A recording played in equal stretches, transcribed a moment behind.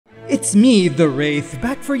It's me, the Wraith,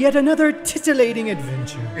 back for yet another titillating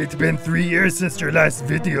adventure. It's been 3 years since your last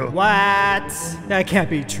video. What? That can't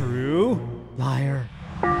be true. Liar.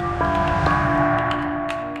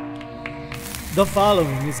 The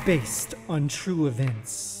following is based on true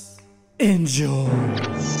events. Enjoy.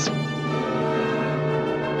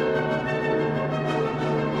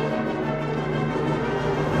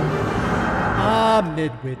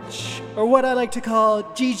 Midwich, or what I like to call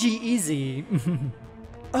GG Easy.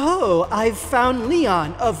 Oh, I've found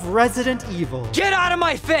Leon of Resident Evil. Get out of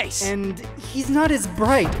my face! And he's not as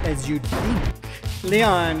bright as you'd think.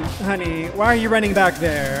 Leon, honey, why are you running back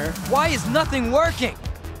there? Why is nothing working?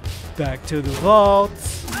 Back to the vault,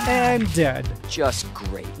 and dead. Just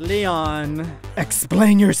great. Leon,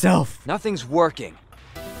 explain yourself. Nothing's working.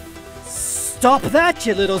 Stop that,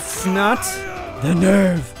 you little snot. The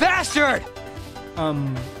nerve. Bastard!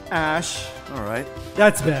 Ash. All right.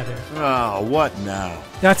 That's better. Oh, what now?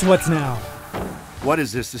 That's what's now. What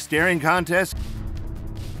is this, a staring contest?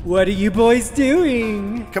 What are you boys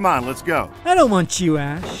doing? Come on, let's go. I don't want you,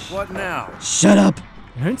 Ash. What now? Shut up.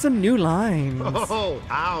 Learn some new lines. Oh,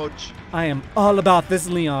 ouch. I am all about this,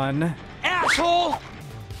 Leon. Asshole!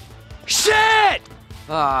 Shit!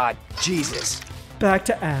 Ah, Jesus. Back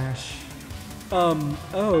to Ash.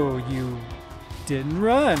 Oh, you didn't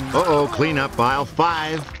run. Uh-oh, clean up aisle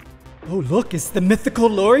 5. Oh, look, it's the mythical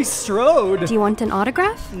Laurie Strode. Do you want an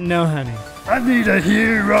autograph? No, honey. I need a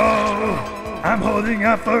hero. I'm holding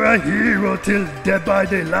out for a hero till dead by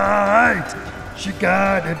daylight. She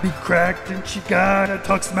gotta be cracked and she gotta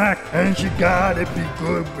talk smack and she gotta be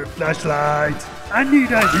good with flashlights. I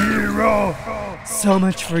need a hero. So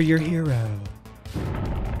much for your hero.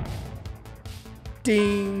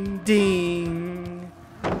 Ding, ding.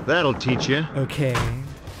 That'll teach you. Okay.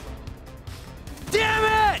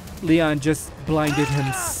 Damn it! Leon just blinded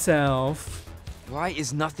himself. Why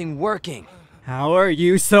is nothing working? How are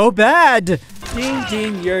you so bad? Ding,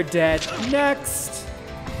 ding, you're dead. Next.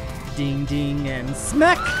 Ding, ding, and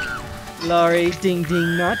smack. Laurie, ding,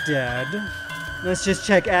 ding, not dead. Let's just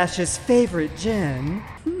check Ash's favorite gen.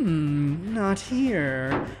 Not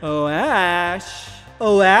here. Oh, Ash.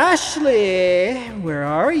 Oh, Ashley. Where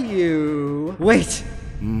are you? Wait.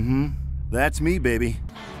 That's me, baby.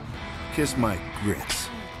 Kiss my grits.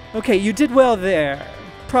 Okay, you did well there.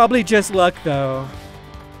 Probably just luck, though.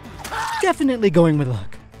 Definitely going with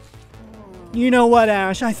luck. You know what,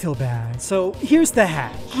 Ash? I feel bad. So here's the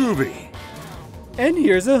hatch. Groovy. And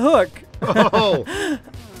here's a hook. Oh,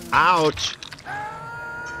 ouch.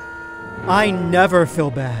 I never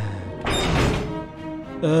feel bad.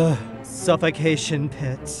 Ugh, suffocation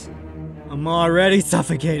pit. I'm already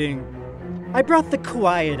suffocating. I brought the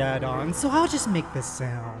quiet add-on, so I'll just make this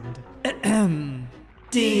sound.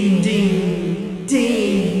 Ding, ding,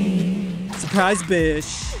 ding. Surprise,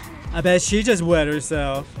 bish. I bet she just wet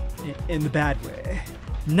herself. In the bad way.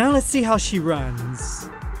 Now let's see how she runs.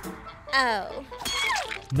 Oh.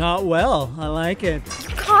 Not well. I like it.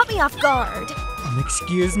 You caught me off guard.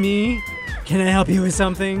 Excuse me? Can I help you with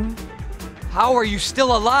something? How are you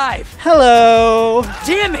still alive? Hello!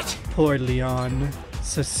 Damn it! Poor Leon.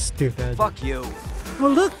 So stupid. Fuck you. Oh,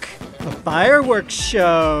 look! A fireworks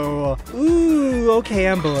show! Ooh, okay,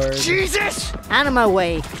 I'm bored. Jesus! Out of my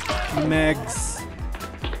way. Megs.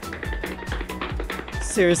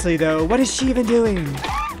 Seriously though, what is she even doing?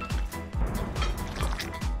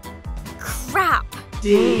 Crap.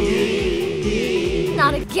 Ding.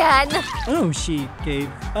 Not again. Oh, she gave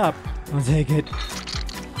up. I'll take it.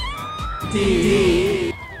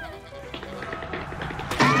 Ding.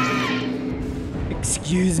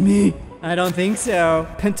 Excuse me? I don't think so.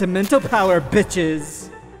 Pentamental power,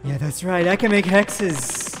 bitches. Yeah, that's right. I can make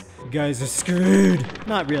hexes. You guys are screwed.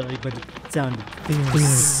 Not really, but it sounded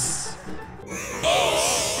fierce.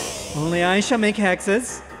 Only I shall make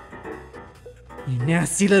hexes. You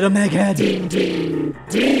nasty little meghead. Ding, ding,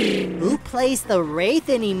 ding. Who plays the Wraith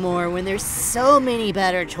anymore when there's so many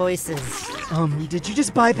better choices? Did you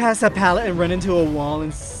just bypass a pallet and run into a wall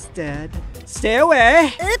instead? Stay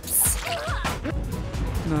away. Oops.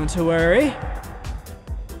 Not to worry.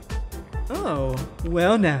 Oh,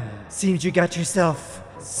 well now. Seems you got yourself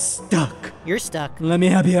stuck. You're stuck. Let me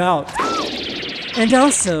help you out. And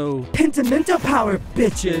also, pentamental power,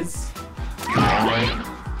 bitches.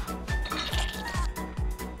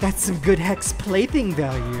 That's some good hex plaything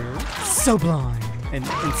value. So blind and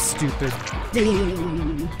stupid.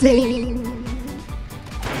 Ding, ding.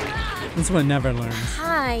 This one never learns.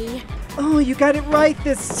 Hi. Oh, you got it right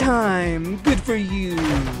this time. Good for you.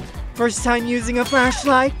 First time using a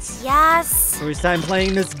flashlight? Yes. First time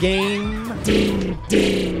playing this game? Ding,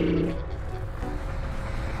 ding.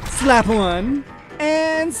 Slap one.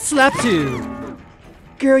 And slap 2.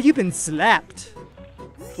 Girl, you've been slapped.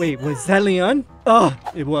 Wait, was that Leon? Oh,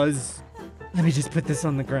 it was. Let me just put this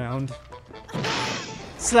on the ground.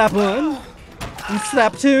 Slap 1. And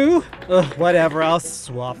slap 2. Ugh, whatever, I'll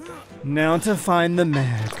swap. Now to find the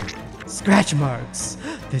mag. Scratch marks.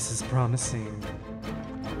 This is promising.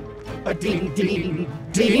 A ding ding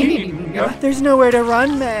ding. There's nowhere to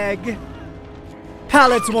run, Meg.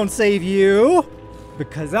 Pallets won't save you.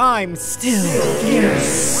 Because I'm still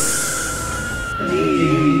fierce.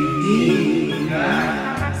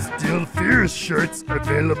 Still Fierce shirts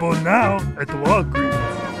available now at Walgreens.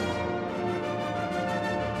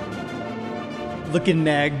 Look at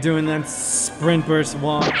Meg doing that sprint burst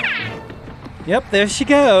walk. Yep, there she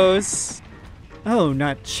goes. Oh,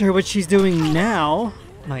 not sure what she's doing now.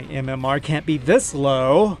 My MMR can't be this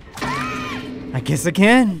low. I guess I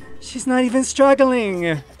can. She's not even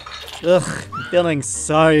struggling. Ugh, I'm feeling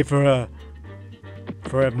sorry for a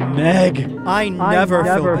Meg. I never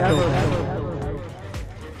feel bad.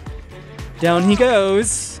 Down he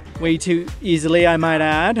goes. Way too easily, I might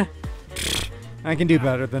add. I can do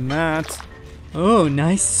better than that. Oh,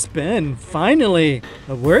 nice spin. Finally,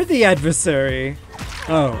 a worthy adversary.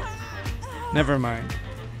 Oh, never mind.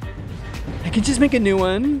 I can just make a new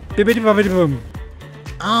one. Bibbidi-bobbidi-boom.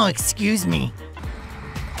 Oh, excuse me.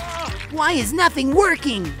 Why is nothing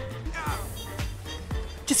working?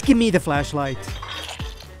 Just give me the flashlight.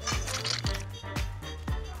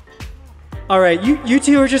 Alright, you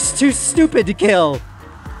two are just too stupid to kill.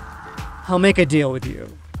 I'll make a deal with you.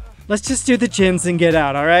 Let's just do the gins and get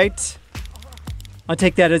out, alright? I'll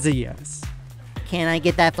take that as a yes. Can I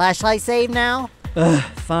get that flashlight saved now?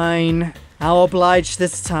 Fine. I'll oblige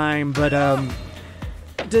this time, but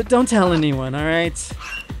don't tell anyone, alright?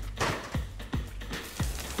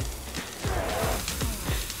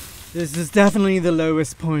 This is definitely the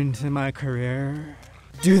lowest point in my career.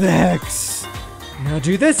 Do the hex. Now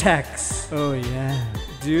do this hex. Oh yeah,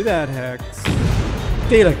 do that hex.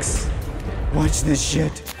 Felix, watch this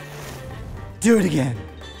shit. Do it again.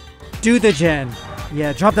 Do the gen.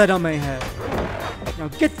 Yeah, drop that on my head. Now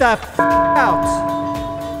get the out.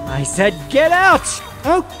 I said get out.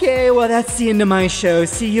 Okay, well that's the end of my show.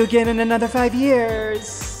 See you again in another 5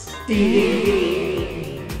 years.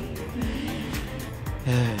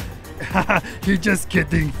 You're just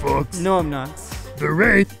kidding, folks. No, I'm not. The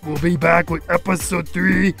Wraith will be back with episode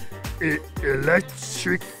 3,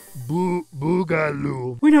 Electric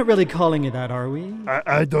Boogaloo. We're not really calling it that, are we?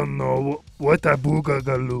 I don't know what a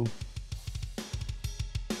Boogaloo.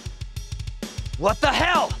 What the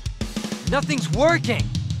hell? Nothing's working.